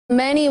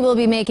Many will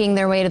be making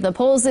their way to the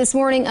polls this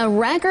morning. A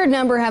record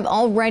number have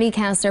already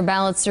cast their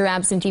ballots through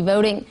absentee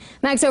voting.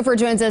 Max Hofer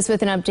joins us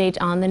with an update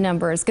on the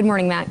numbers. Good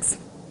morning, Max.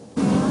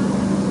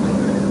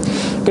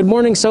 Good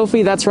morning,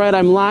 Sophie. That's right.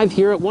 I'm live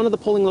here at one of the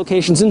polling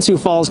locations in Sioux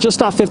Falls,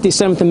 just off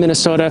 57th in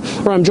Minnesota,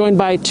 where I'm joined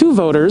by two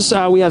voters.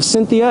 We have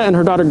Cynthia and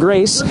her daughter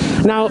Grace.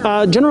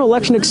 Now, general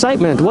election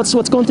excitement. What's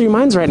going through your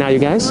minds right now, you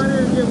guys?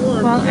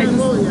 Well, I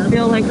just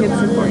feel like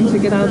it's important to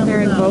get out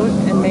there and vote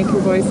and make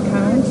your voice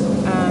count.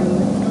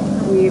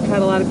 We've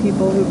had a lot of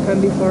people who've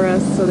come before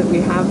us so that we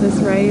have this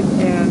right,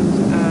 and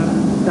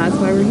that's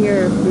why we're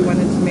here. We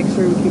wanted to make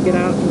sure we could get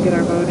out and get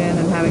our vote in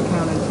and have it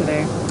counted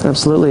today.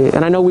 Absolutely.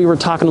 And I know we were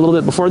talking a little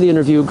bit before the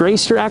interview.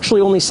 Grace, you're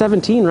actually only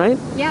 17, right?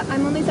 Yep,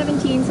 I'm only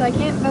 17, so I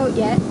can't vote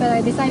yet, but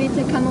I decided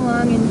to come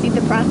along and see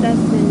the process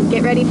and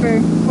get ready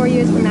for 4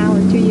 years from now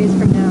or 2 years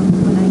from now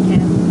when I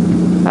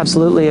can.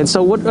 Absolutely. And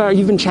so what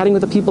you've been chatting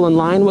with the people in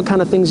line. What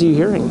kind of things are you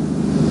hearing?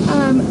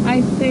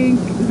 I think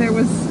there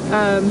was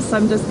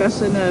some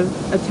discussion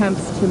of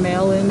attempts to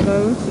mail in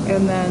vote,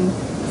 and then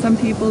some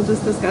people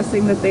just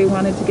discussing that they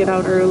wanted to get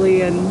out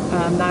early and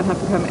not have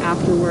to come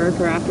after work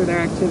or after their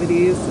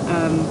activities.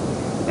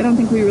 I don't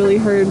think we really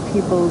heard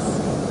people's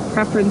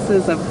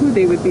preferences of who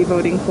they would be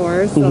voting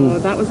for, so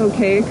that was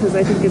okay, because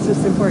I think it's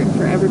just important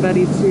for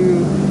everybody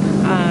to,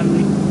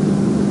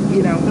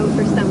 Vote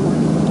for someone.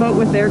 Vote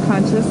with their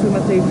conscience and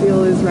what they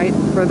feel is right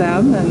for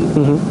them, and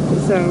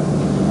so.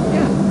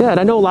 Yeah, and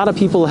I know a lot of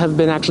people have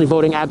been actually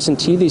voting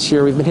absentee this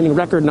year. We've been hitting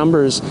record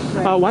numbers.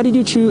 Right. Why did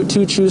you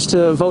choose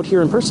to vote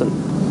here in person?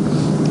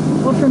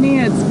 Well, for me,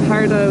 it's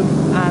part of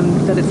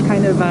that it's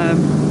kind of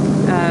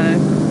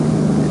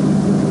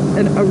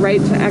a right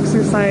to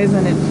exercise,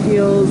 and it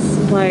feels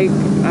like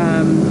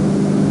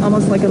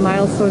almost like a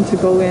milestone to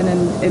go in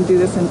and do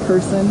this in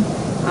person.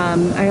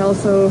 I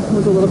also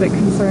was a little bit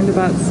concerned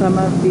about some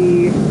of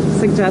the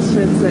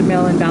suggestions that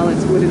mail-in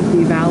ballots wouldn't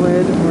be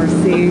valid or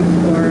safe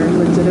or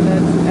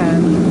legitimate,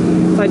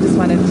 and so I just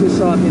wanted to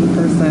show up in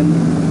person.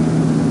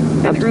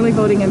 And early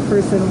voting in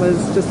person was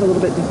just a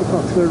little bit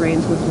difficult to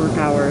arrange with work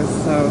hours.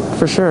 So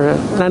for sure,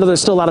 and I know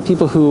there's still a lot of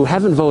people who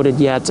haven't voted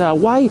yet.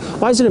 Why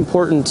is it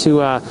important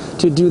to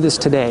do this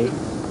today?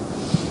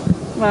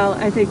 Well,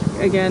 I think,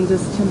 again,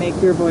 just to make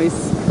your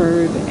voice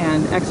heard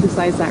and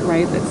exercise that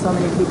right that so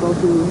many people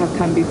who have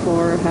come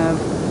before have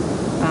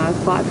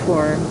fought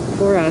for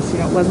us.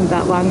 It wasn't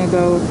that long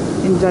ago,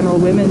 in general,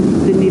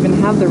 women didn't even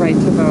have the right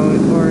to vote,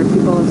 or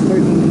people of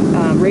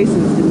certain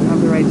races didn't have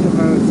the right to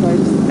vote. So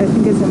I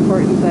think it's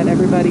important that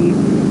everybody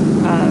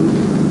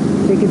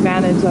take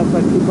advantage of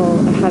what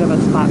people ahead of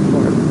us fought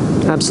for.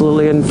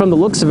 Absolutely, and from the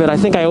looks of it, I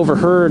think I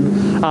overheard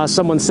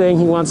someone saying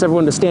he wants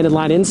everyone to stand in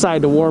line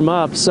inside to warm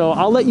up. So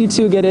I'll let you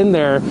two get in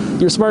there.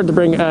 You're smart to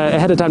bring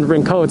ahead of time to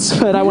bring coats,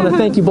 but I want to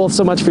thank you both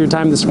so much for your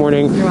time this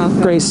morning. You're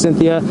welcome. Grace,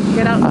 Cynthia.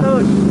 Get out and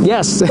vote.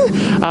 Yes,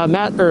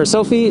 Matt or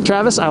Sophie,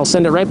 Travis, I'll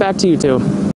send it right back to you two.